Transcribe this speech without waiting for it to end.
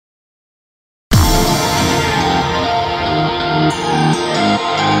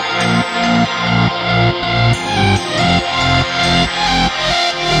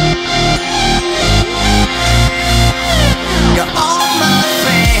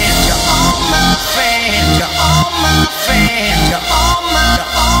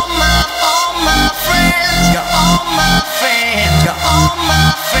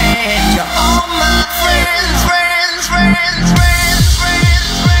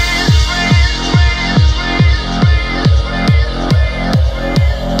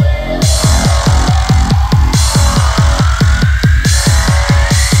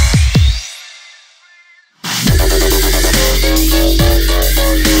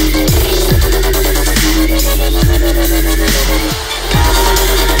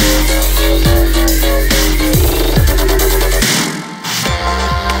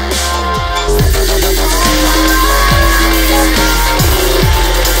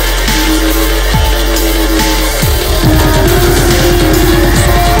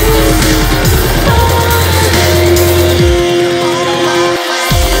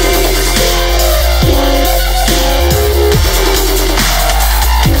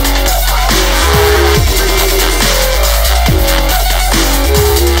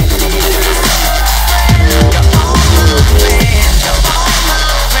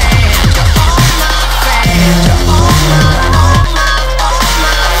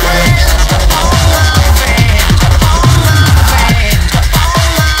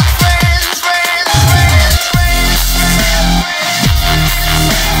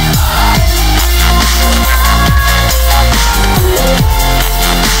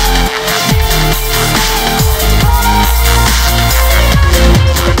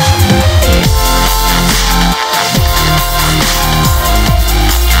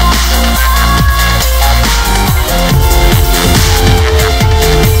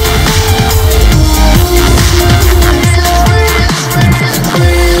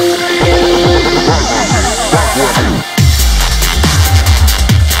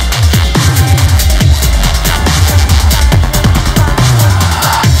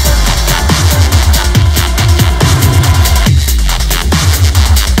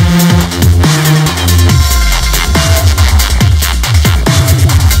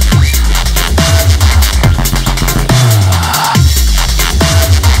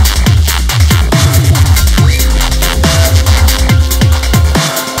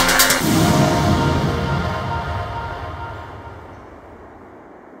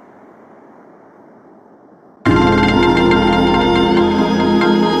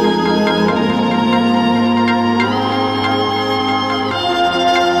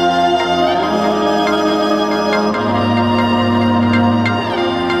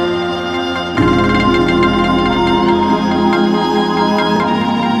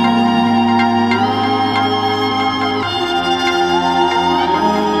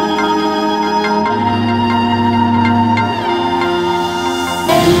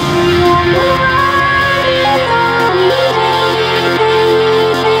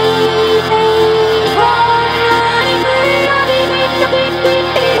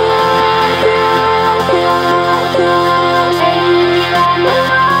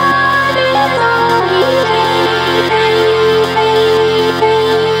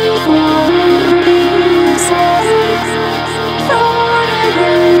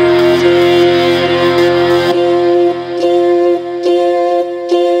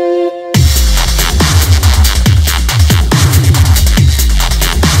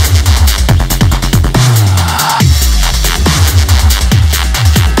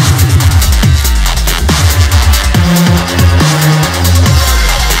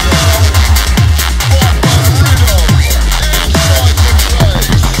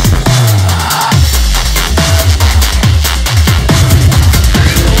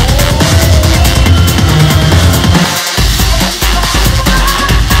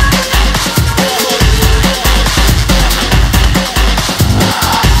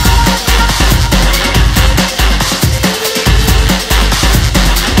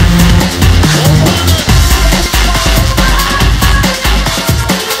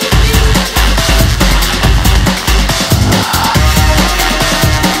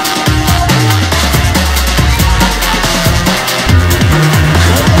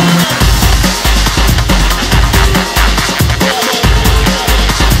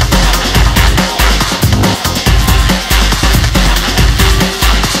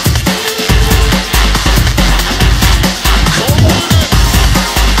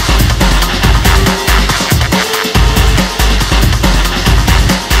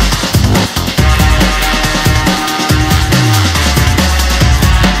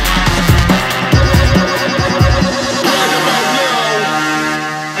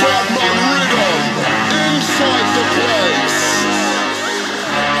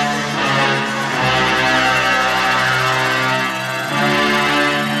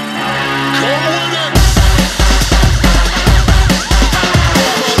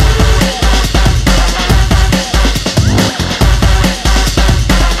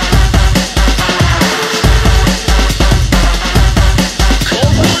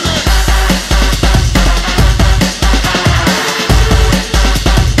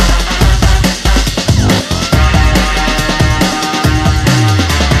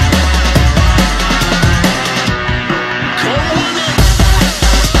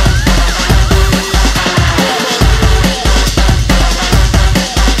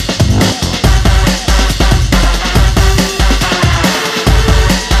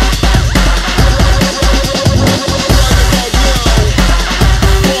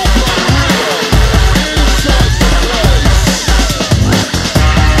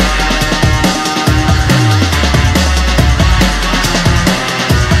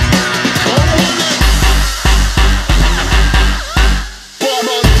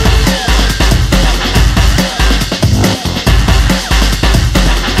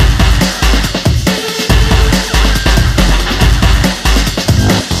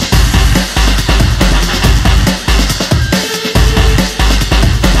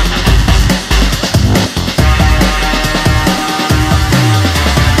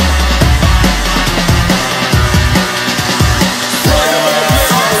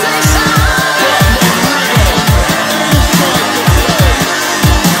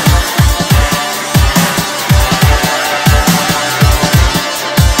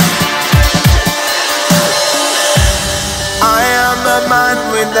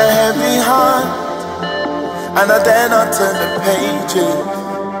and I dare not turn the pages.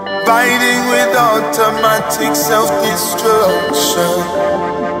 Fighting with automatic self-destruction.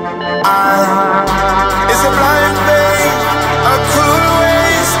 It's a blind faith, a cruel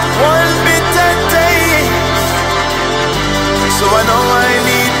waste, one bitter taste. So I know I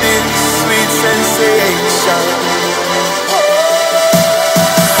need this sweet sensation.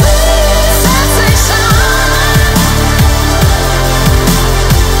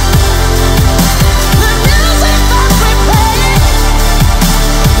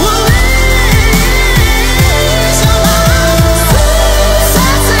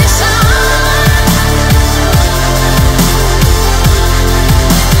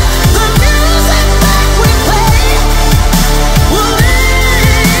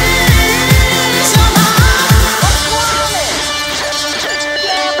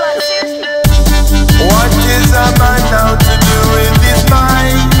 Now to do with his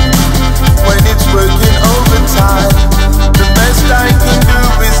mind when it's working overtime. The best I can do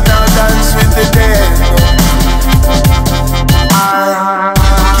is now dance with the devil. I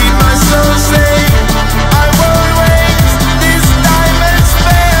keep myself safe, I won't waste this time and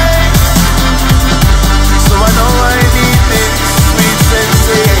space. So I know I need this sweet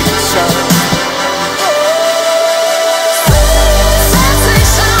sensation.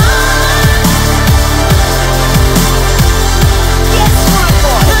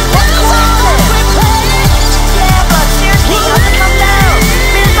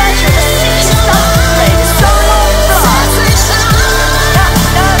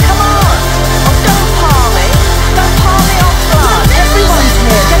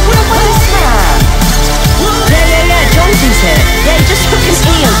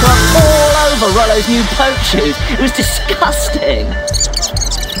 Rollo's new poke shoes. It was disgusting.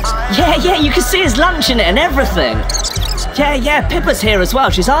 Yeah, you can see his lunch in it and everything. Yeah, Pippa's here as well.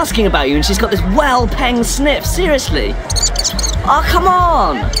 She's asking about you and she's got this well-penged sniff. Seriously. Oh, come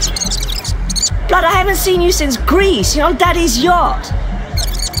on. Blood, I haven't seen you since Greece, you know, Daddy's yacht.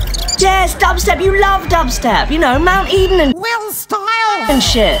 Yes, dubstep, you love dubstep. You know, Mount Eden and Will Style and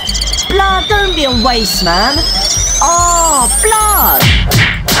shit. Blood, don't be a waste, man. Oh, Blood.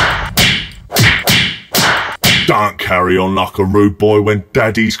 Don't carry on like a rude boy when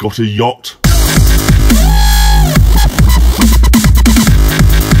Daddy's got a yacht.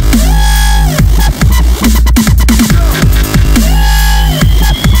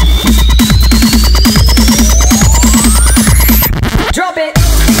 Drop it!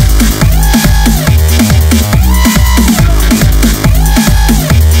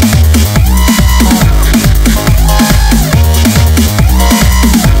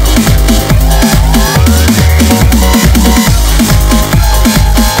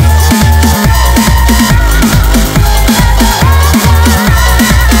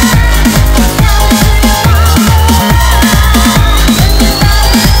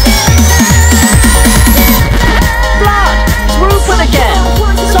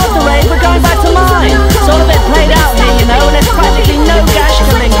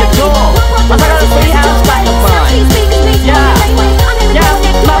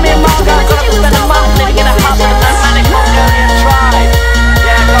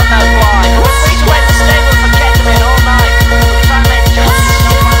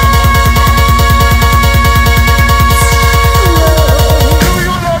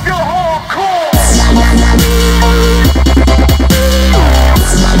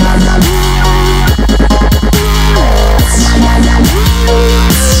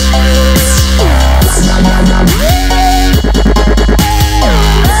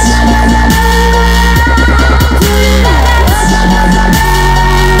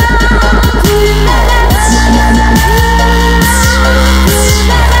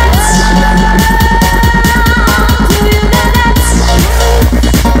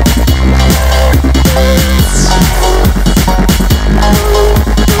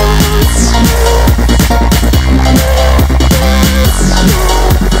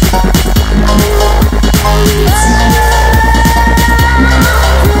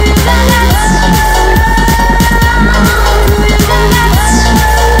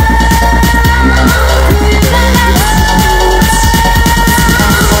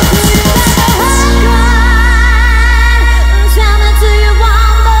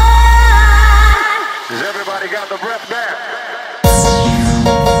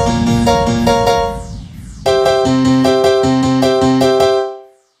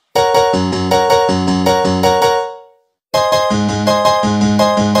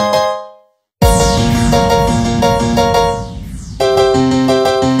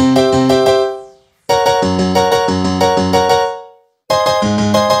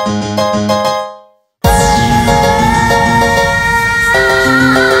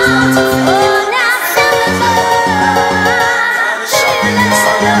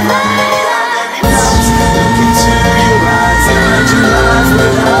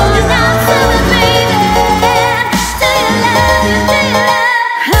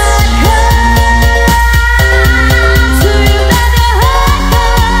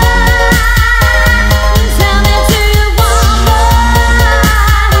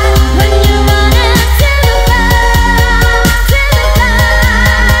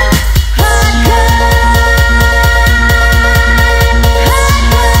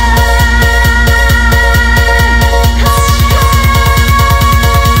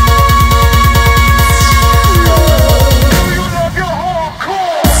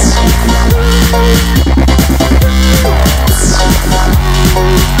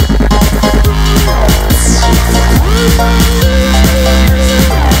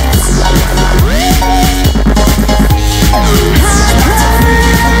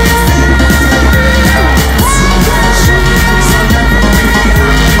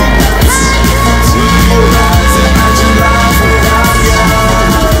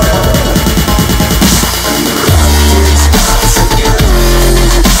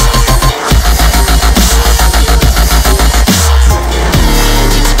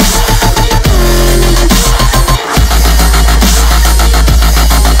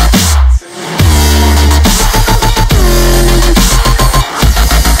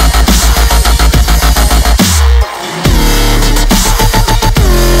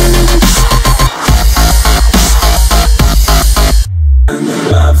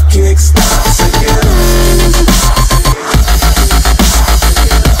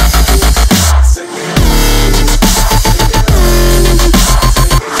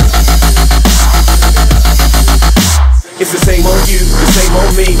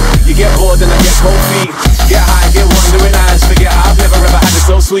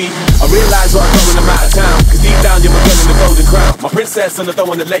 sweet. I realize what I've got when I'm out of town, cause deep down you're my girl in the golden crown, my princess, and I don't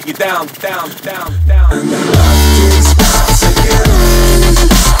wanna let you down, down, down, down. And the love starts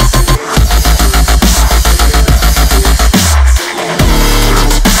again.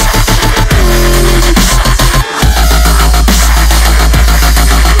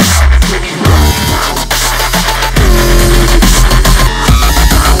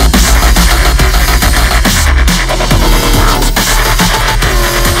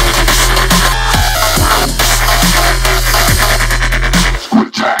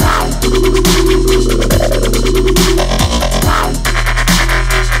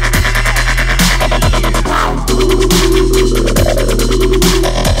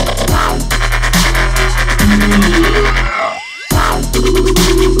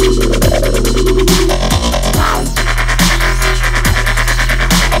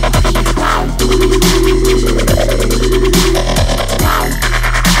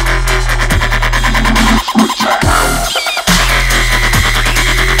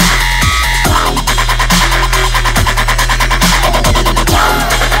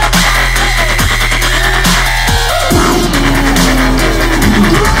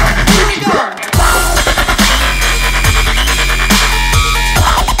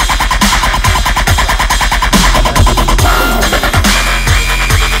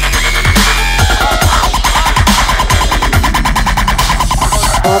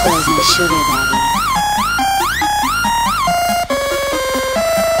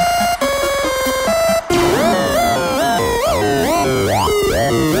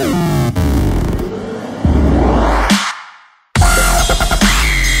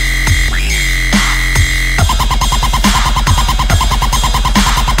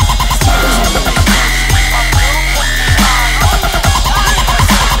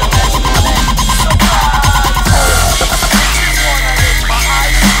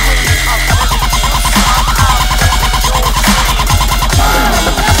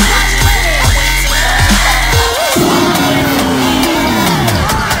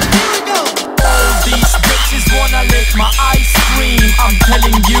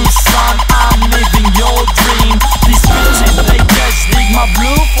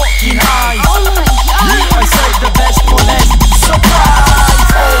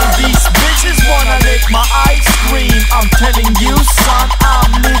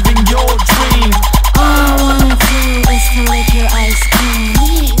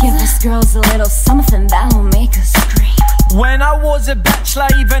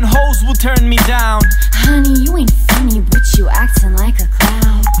 Turn me down. Honey, you ain't funny, but you acting like a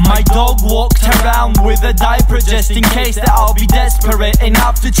clown. My dog walked around with a diaper just in case that I'll be desperate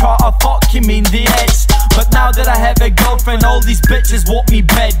enough to try to fuck him in the ass. But now that I have a girlfriend, all these bitches want me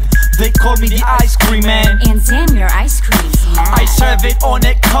bed. They call me the ice cream man. And damn, your ice cream's mad. I serve it on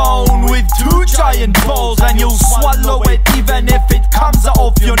a cone with 2 giant balls, and you'll swallow it even if it comes out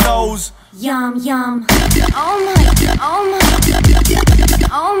of your nose. Yum, yum. Oh my, oh my,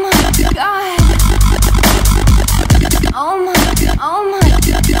 oh my God. Oh my, oh my,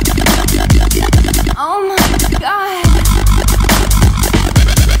 oh my God.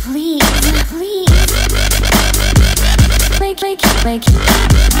 Please, please. Like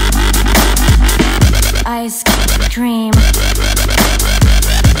ice cream.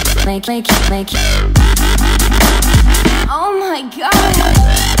 Like oh my God.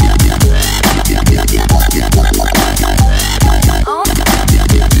 Oh,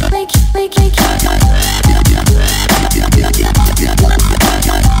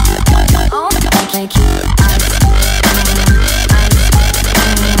 like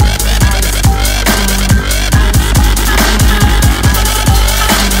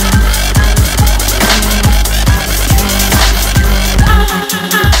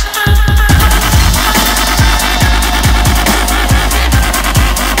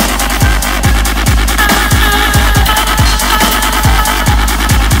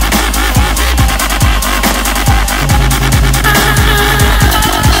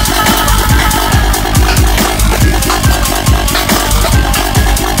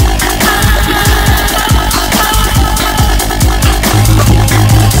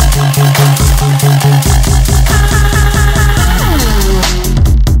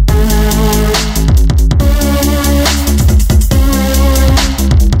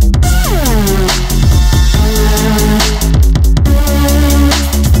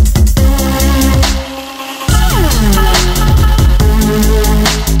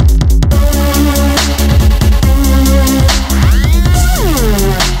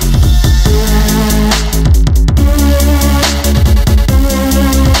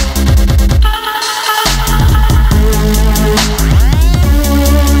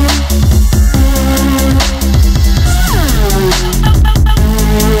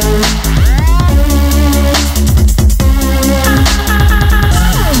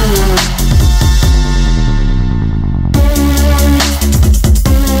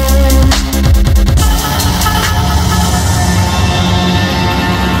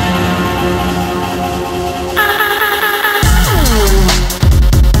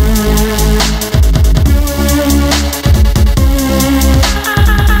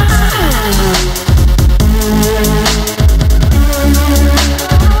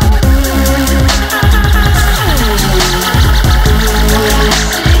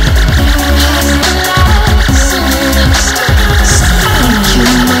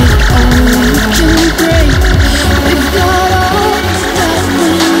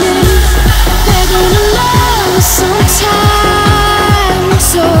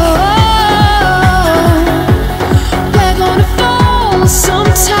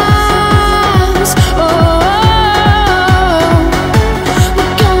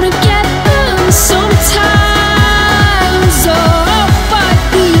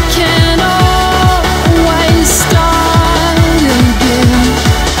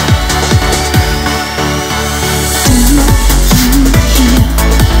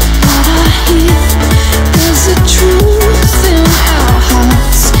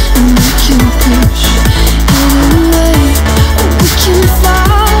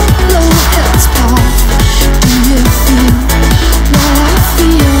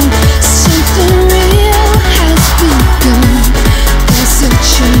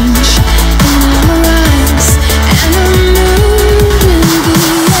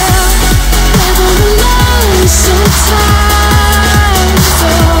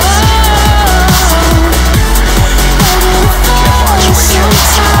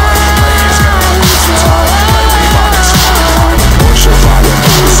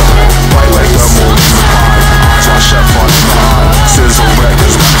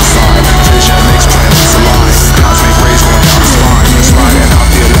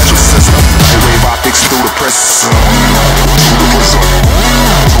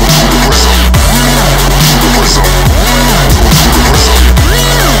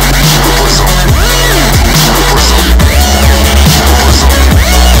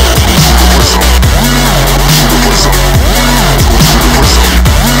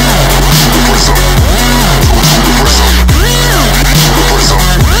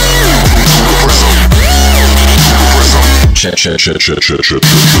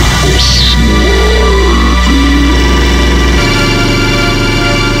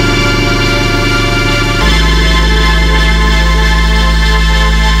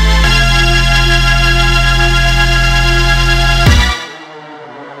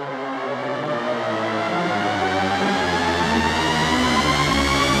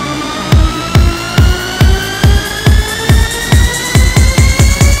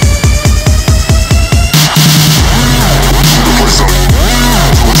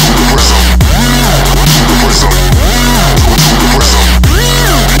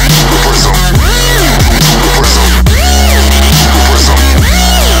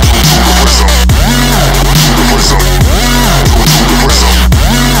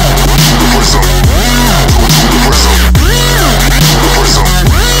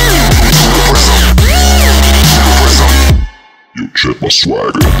Check my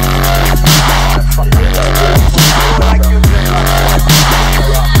swagger.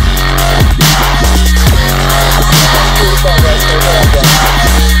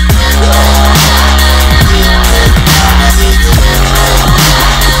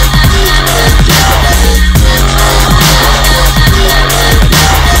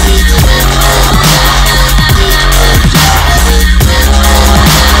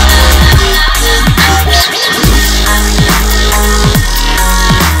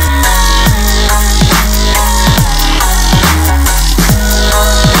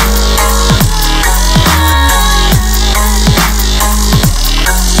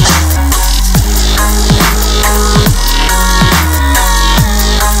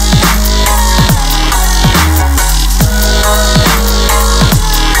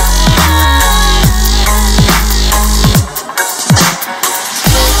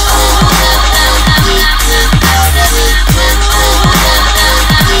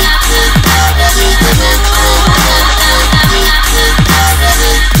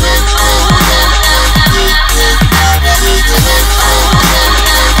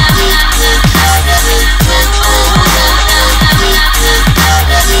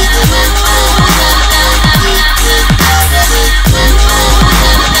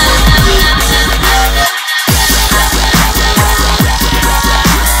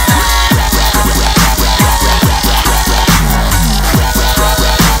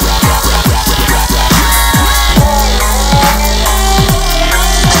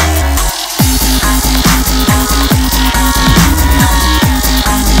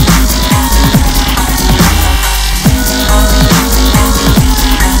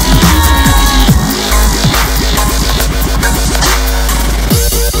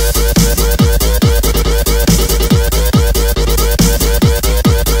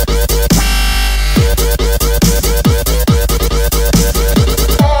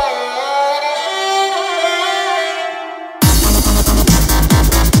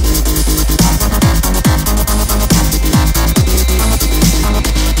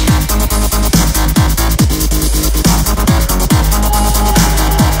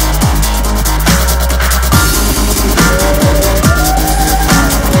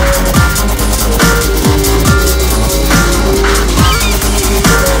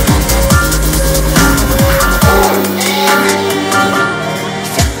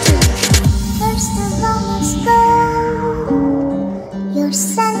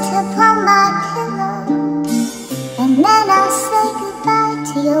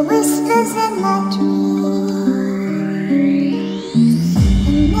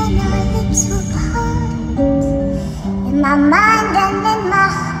 my mind and in my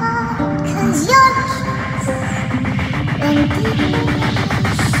heart, 'cause your kiss went deep.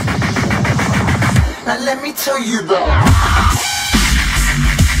 Now let me tell you that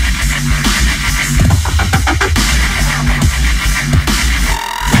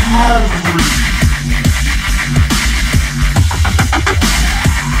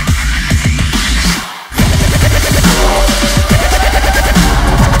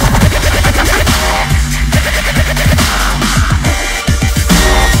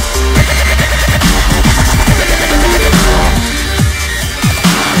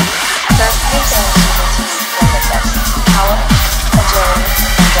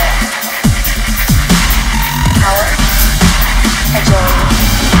Power, agility,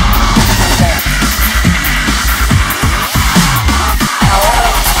 and dance.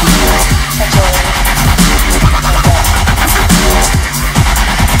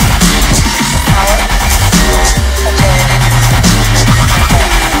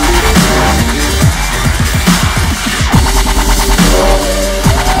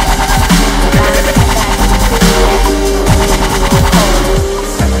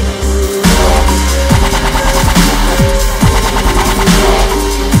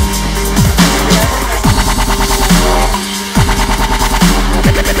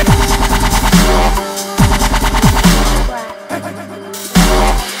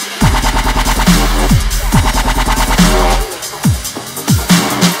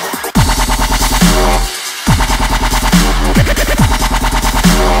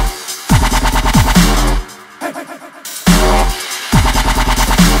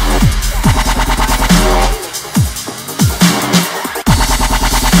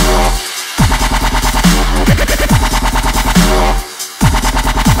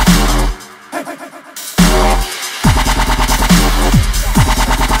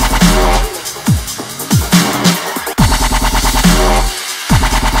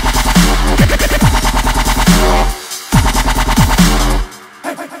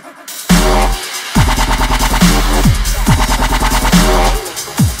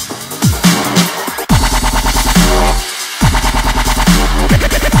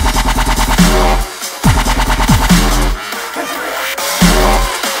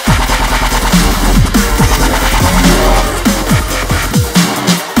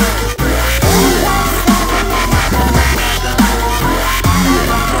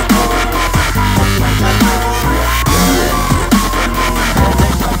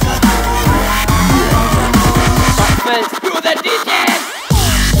 the digits.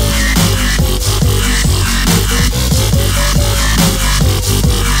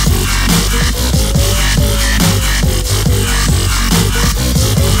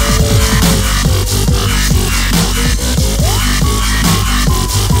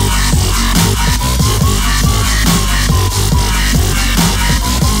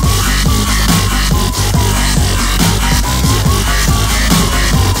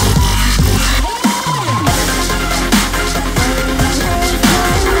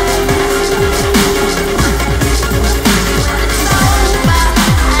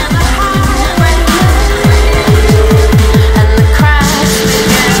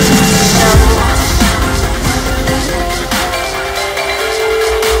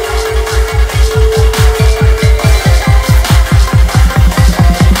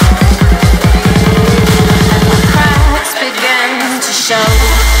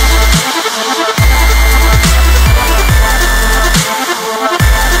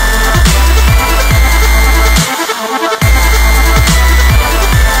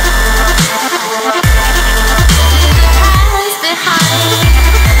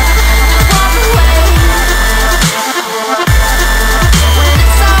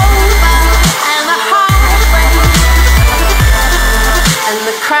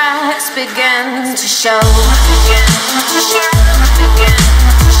 Began to show.